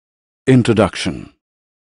Introduction.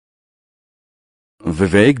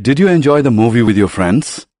 Vivek, did you enjoy the movie with your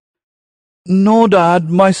friends? No, Dad,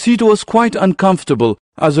 my seat was quite uncomfortable.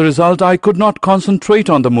 As a result, I could not concentrate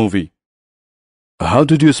on the movie. How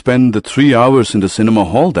did you spend the 3 hours in the cinema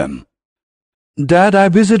hall then? Dad, I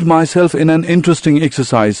busied myself in an interesting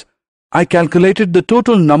exercise. I calculated the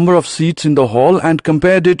total number of seats in the hall and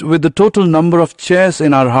compared it with the total number of chairs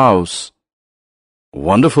in our house.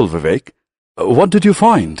 Wonderful, Vivek. What did you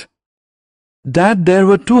find? Dad, there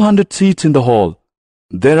were 200 seats in the hall.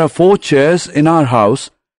 There are 4 chairs in our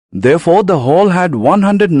house. Therefore, the hall had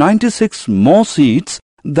 196 more seats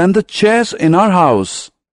than the chairs in our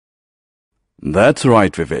house. That's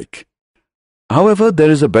right, Vivek. However,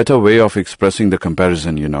 there is a better way of expressing the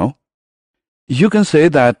comparison, you know. You can say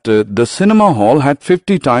that the cinema hall had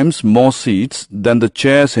 50 times more seats than the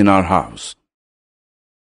chairs in our house.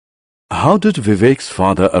 How did Vivek's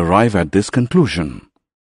father arrive at this conclusion?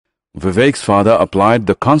 Vivek's father applied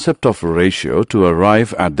the concept of ratio to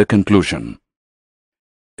arrive at the conclusion.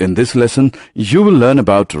 In this lesson, you will learn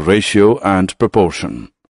about ratio and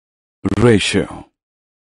proportion. Ratio.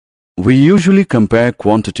 We usually compare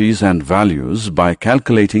quantities and values by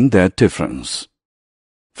calculating their difference.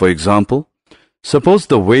 For example, suppose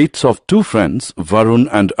the weights of 2 friends, Varun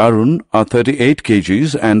and Arun, are 38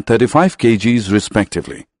 kgs and 35 kgs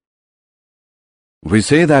respectively. We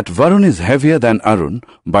say that Varun is heavier than Arun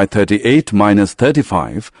by 38 minus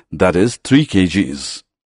 35, that is 3 kgs.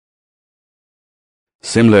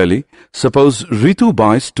 Similarly, suppose Ritu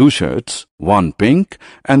buys 2 shirts, one pink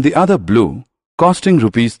and the other blue, costing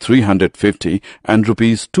rupees 350 and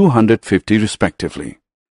rupees 250 respectively.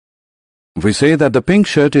 We say that the pink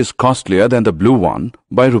shirt is costlier than the blue one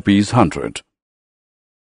by rupees 100.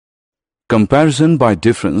 Comparison by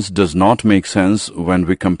difference does not make sense when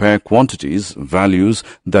we compare quantities, values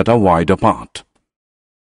that are wide apart.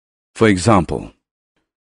 For example,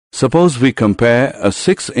 suppose we compare a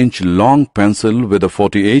 6-inch long pencil with a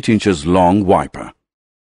 48 inches long wiper.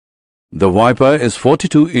 The wiper is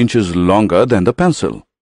 42 inches longer than the pencil.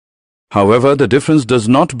 However, the difference does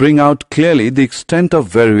not bring out clearly the extent of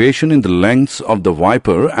variation in the lengths of the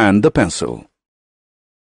wiper and the pencil.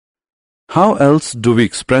 How else do we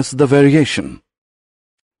express the variation?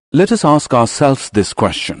 Let us ask ourselves this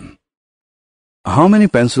question. How many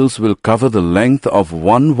pencils will cover the length of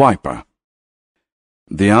one wiper?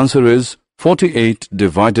 The answer is 48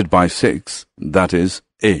 divided by 6, that is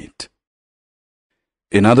 8.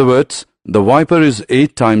 In other words, the wiper is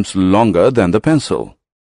 8 times longer than the pencil.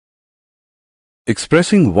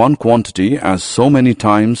 Expressing one quantity as so many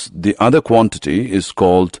times the other quantity is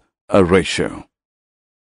called a ratio.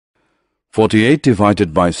 48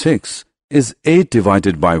 divided by 6 is 8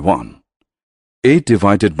 divided by 1. 8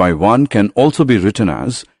 divided by 1 can also be written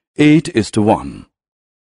as 8:1.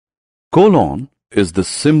 Colon is the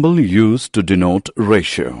symbol used to denote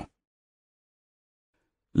ratio.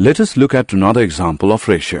 Let us look at another example of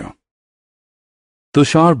ratio.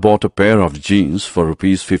 Tushar bought a pair of jeans for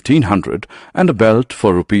rupees 1500 and a belt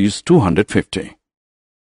for rupees 250.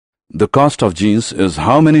 The cost of jeans is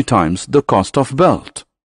how many times the cost of belt?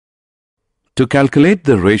 To calculate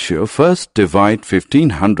the ratio, first divide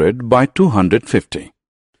 1500 by 250.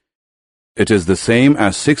 It is the same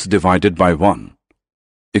as 6 divided by 1.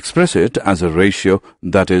 Express it as a ratio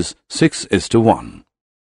that is 6:1.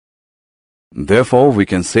 Therefore, we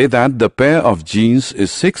can say that the pair of jeans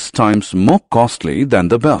is 6 times more costly than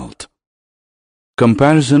the belt.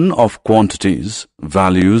 Comparison of quantities,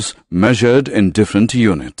 values measured in different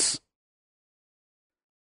units.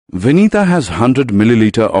 Vinita has 100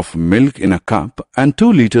 milliliter of milk in a cup and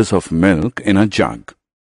 2 liters of milk in a jug.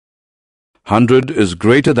 100 is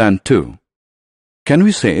greater than 2. Can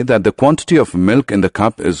we say that the quantity of milk in the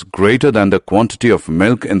cup is greater than the quantity of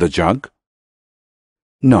milk in the jug?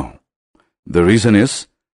 No. The reason is,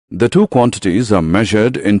 the two quantities are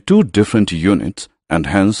measured in 2 different units and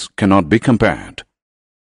hence cannot be compared.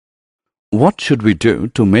 What should we do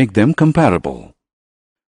to make them comparable?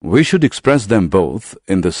 We should express them both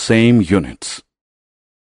in the same units.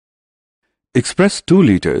 Express 2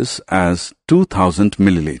 liters as 2000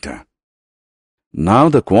 milliliter. Now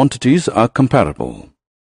the quantities are comparable.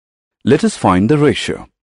 Let us find the ratio.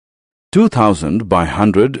 2000 by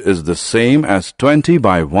 100 is the same as 20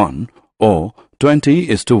 by 1 or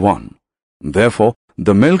 20:1. Therefore,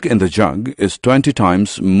 the milk in the jug is 20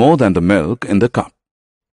 times more than the milk in the cup.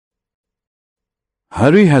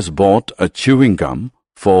 Hari has bought a chewing gum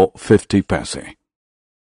for 50 paise.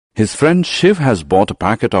 His friend Shiv has bought a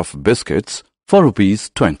packet of biscuits for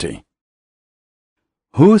rupees 20.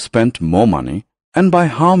 Who spent more money and by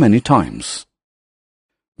how many times?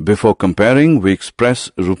 Before comparing, we express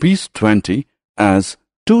rupees 20 as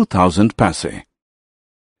 2000 paise.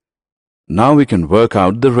 Now we can work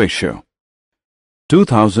out the ratio.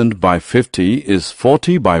 2000 by 50 is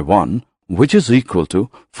 40 by 1, which is equal to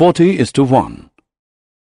 40:1.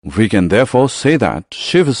 We can therefore say that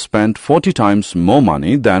Shiv spent 40 times more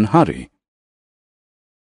money than Hari.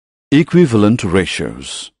 Equivalent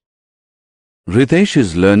ratios. Ritesh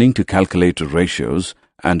is learning to calculate ratios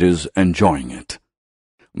and is enjoying it.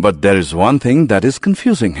 But there is one thing that is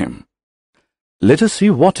confusing him. Let us see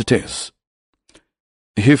what it is.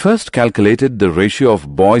 He first calculated the ratio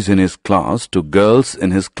of boys in his class to girls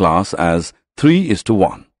in his class as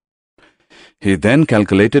 3:1. He then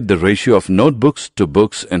calculated the ratio of notebooks to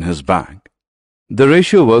books in his bag. The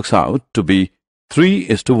ratio works out to be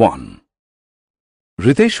 3:1.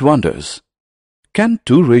 Ritesh wonders, can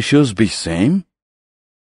two ratios be same?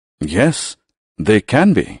 Yes, they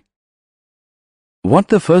can be. What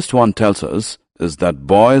the first one tells us is that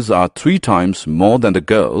boys are 3 times more than the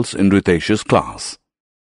girls in Ritesh's class.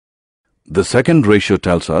 The second ratio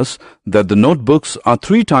tells us that the notebooks are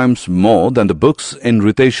 3 times more than the books in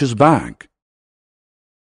Ritesh's bag.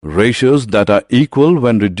 Ratios that are equal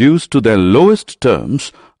when reduced to their lowest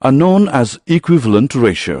terms are known as equivalent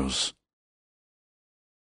ratios.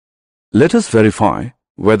 Let us verify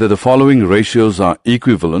whether the following ratios are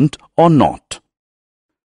equivalent or not.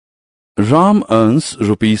 Ram earns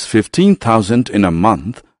rupees 15,000 in a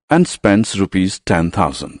month and spends rupees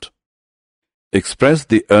 10,000. Express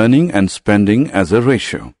the earning and spending as a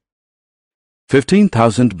ratio.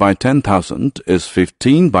 15,000 by 10,000 is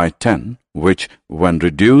 15 by 10, which, when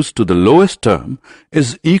reduced to the lowest term,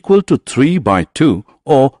 is equal to 3 by 2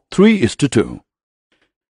 or 3:2.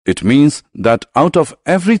 It means that out of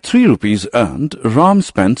every 3 rupees earned, Ram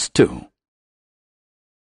spends 2.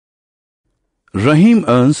 Rahim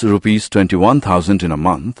earns rupees 21,000 in a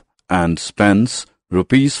month and spends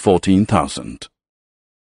rupees 14,000.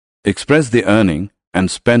 Express the earning and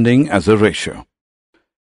spending as a ratio.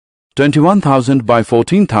 21,000 by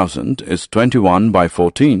 14,000 is 21 by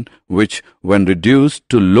 14, which, when reduced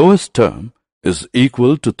to lowest term, is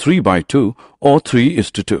equal to 3 by 2 or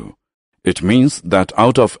 3:2. It means that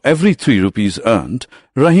out of every 3 rupees earned,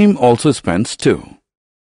 Rahim also spends 2.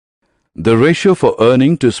 The ratio for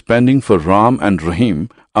earning to spending for Ram and Rahim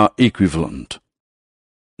are equivalent.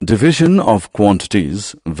 Division of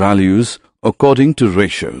quantities, values, according to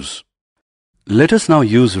ratios. Let us now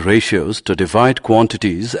use ratios to divide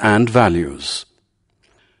quantities and values.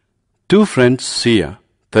 Two friends, Sia,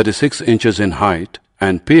 36 inches in height,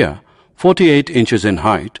 and Pia, 48 inches in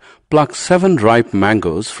height, pluck 7 ripe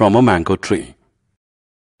mangoes from a mango tree.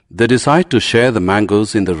 They decide to share the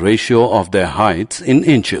mangoes in the ratio of their heights in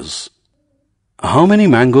inches. How many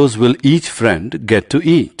mangoes will each friend get to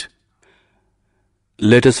eat?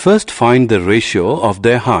 Let us first find the ratio of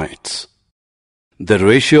their heights. The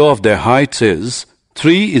ratio of their heights is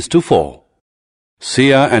 3:4.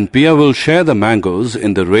 Sia and Pia will share the mangoes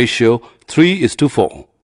in the ratio 3:4.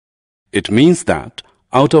 It means that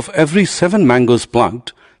out of every 7 mangoes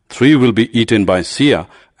plucked, 3 will be eaten by Sia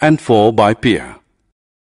and 4 by Pia.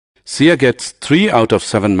 Sia gets 3 out of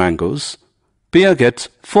 7 mangoes. Pia gets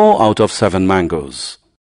 4 out of 7 mangoes.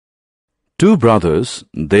 Two brothers,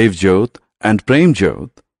 Devjot and Premjot,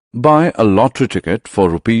 buy a lottery ticket for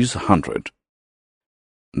rupees 100.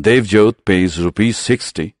 Devjot pays rupees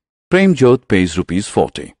 60, Premjot pays rupees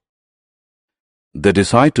 40. They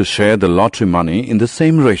decide to share the lottery money in the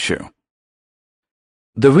same ratio.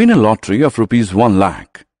 They win a lottery of rupees 1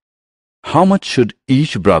 lakh. How much should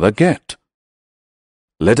each brother get?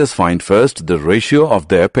 Let us find first the ratio of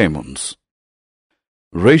their payments.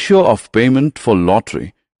 Ratio of payment for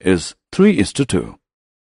lottery is 3:2.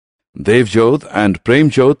 Devjot and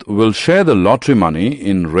Premjot will share the lottery money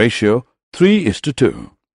in ratio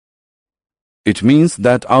 3:2. It means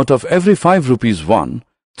that out of every 5 rupees won,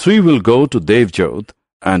 3 will go to Devjot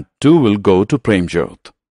and 2 will go to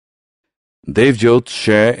Premjot. Devjot's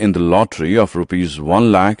share in the lottery of rupees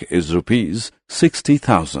 1 lakh is rupees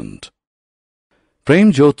 60,000.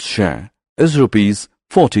 Premjot's share is rupees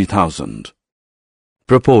 40,000.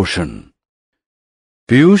 Proportion.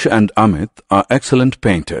 Piyush and Amit are excellent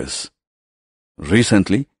painters.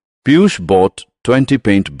 Recently, Piyush bought 20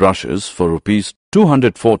 paint brushes for rupees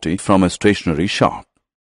 240 from a stationery shop.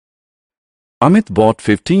 Amit bought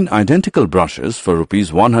 15 identical brushes for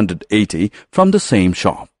rupees 180 from the same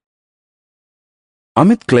shop.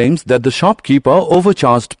 Amit claims that the shopkeeper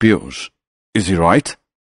overcharged Piyush. Is he right?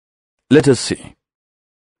 Let us see.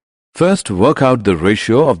 First, work out the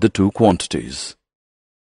ratio of the two quantities.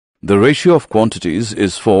 The ratio of quantities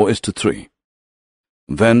is 4:3.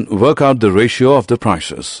 Then work out the ratio of the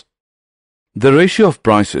prices. The ratio of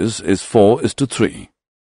prices is 4:3.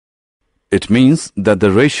 It means that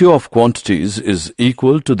the ratio of quantities is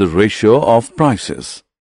equal to the ratio of prices.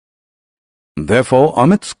 Therefore,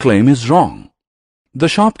 Amit's claim is wrong. The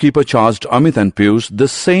shopkeeper charged Amit and Piyush the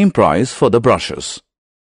same price for the brushes.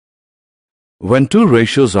 When two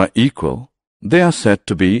ratios are equal, they are said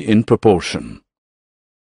to be in proportion.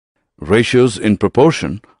 Ratios in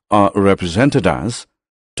proportion are represented as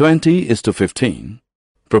 20:15,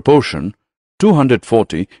 proportion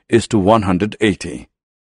 240:180.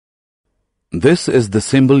 This is the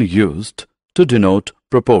symbol used to denote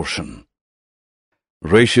proportion.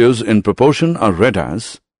 Ratios in proportion are read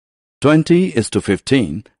as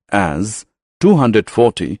 20:15 as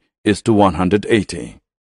 240:180.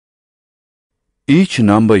 Each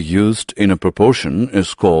number used in a proportion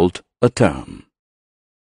is called a term.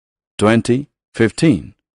 20,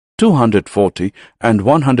 15, 240 and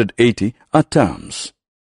 180 are terms.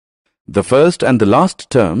 The first and the last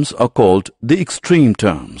terms are called the extreme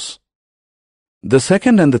terms. The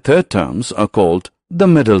second and the third terms are called the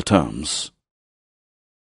middle terms.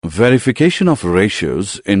 Verification of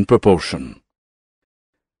ratios in proportion.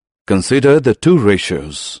 Consider the two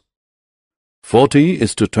ratios.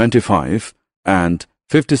 40:25 and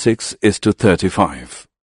 56:35.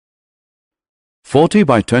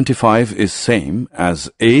 40/25 is same as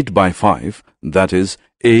 8/5, that is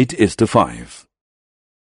 8:5.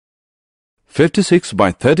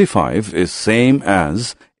 56/35 is same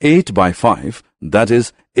as 8/5, that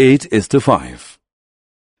is 8:5.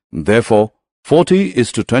 Therefore,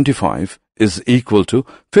 40:25 is equal to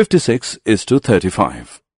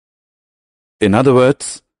 56:35. In other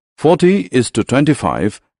words,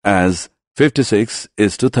 40:25 as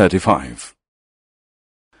 56:35.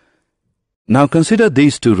 Now consider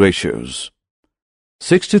these two ratios.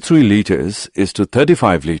 63 liters is to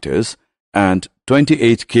 35 liters and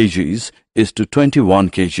 28 kgs is to 21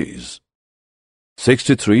 kgs.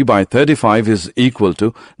 63/35 is equal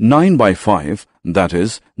to 9/5, that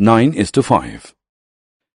is 9:5.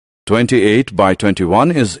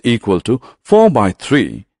 28/21 is equal to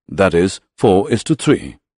 4/3, that is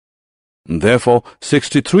 4:3. Therefore,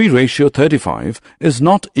 63:35 is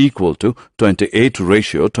not equal to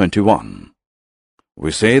 28:21.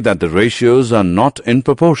 We say that the ratios are not in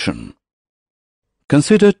proportion.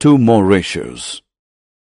 Consider two more ratios.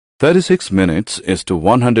 36 minutes is to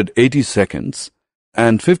 180 seconds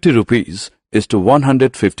and 50 rupees is to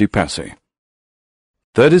 150 paise.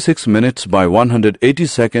 36 minutes by 180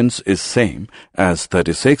 seconds is same as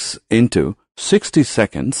 36 into 60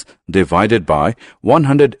 seconds divided by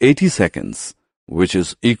 180 seconds, which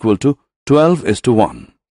is equal to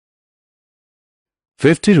 12:1.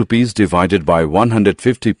 50 rupees divided by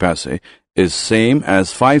 150 paise is same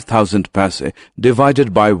as 5,000 paise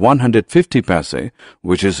divided by 150 paise,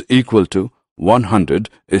 which is equal to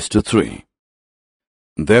 100:3.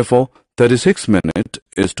 Therefore, 36 minute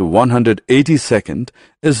is to 180 second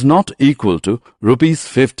is not equal to rupees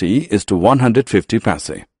 50 is to 150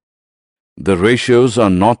 paise. The ratios are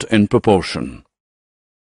not in proportion.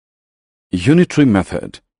 Unitary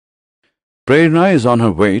method. Prerna is on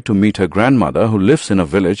her way to meet her grandmother who lives in a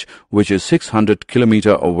village which is 600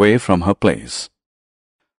 kilometers away from her place.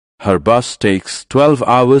 Her bus takes 12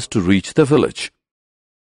 hours to reach the village.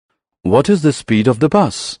 What is the speed of the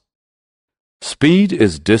bus? Speed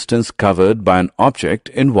is distance covered by an object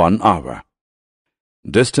in 1 hour.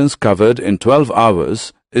 Distance covered in 12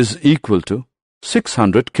 hours is equal to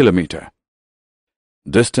 600 kilometers.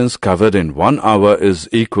 Distance covered in 1 hour is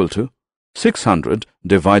equal to 600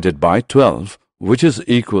 divided by 12, which is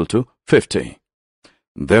equal to 50.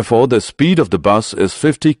 Therefore, the speed of the bus is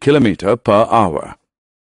 50 kilometers per hour.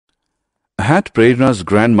 Had Prerna's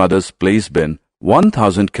grandmother's place been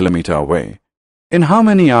 1,000 kilometers away, in how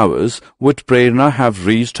many hours would Prerna have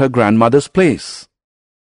reached her grandmother's place?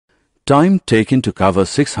 Time taken to cover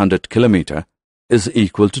 600 kilometers is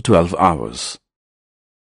equal to 12 hours.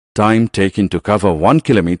 Time taken to cover 1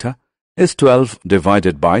 kilometer is 12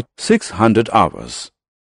 divided by 600 hours.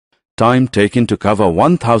 Time taken to cover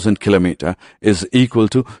 1,000 kilometers is equal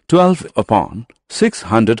to 12 upon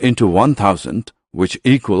 600 into 1,000, which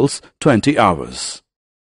equals 20 hours.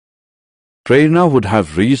 Prerna would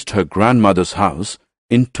have reached her grandmother's house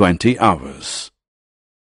in 20 hours.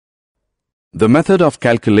 The method of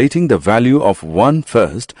calculating the value of one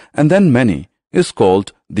first and then many is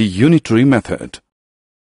called the unitary method.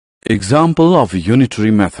 Example of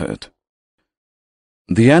unitary method.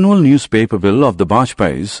 The annual newspaper bill of the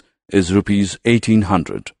Bajpayis is rupees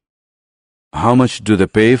 1,800. How much do they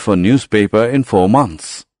pay for newspaper in 4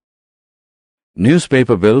 months?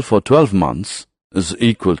 Newspaper bill for 12 months is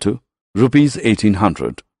equal to rupees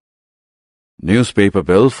 1800. Newspaper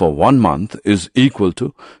bill for 1 month is equal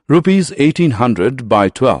to rupees 1800 by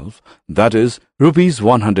 12, that is rupees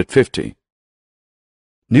 150.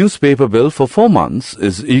 Newspaper bill for 4 months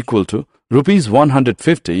is equal to rupees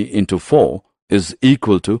 150 into 4 is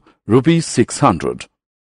equal to rupees 600.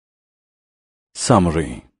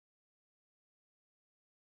 Summary.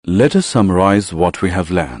 Let us summarize what we have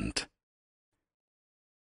learned.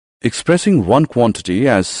 Expressing one quantity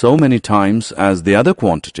as so many times as the other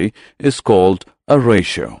quantity is called a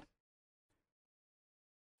ratio.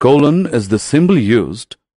 Colon is the symbol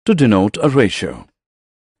used to denote a ratio.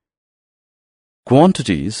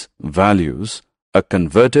 Quantities, values, are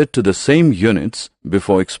converted to the same units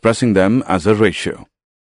before expressing them as a ratio.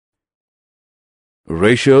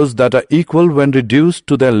 Ratios that are equal when reduced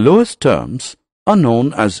to their lowest terms are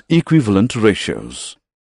known as equivalent ratios.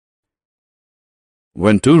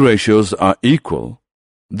 When two ratios are equal,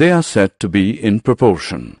 they are said to be in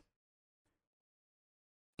proportion.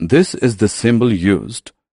 This is the symbol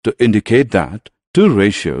used to indicate that two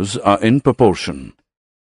ratios are in proportion.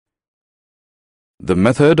 The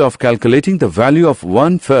method of calculating the value of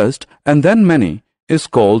one first and then many is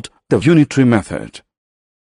called the unitary method.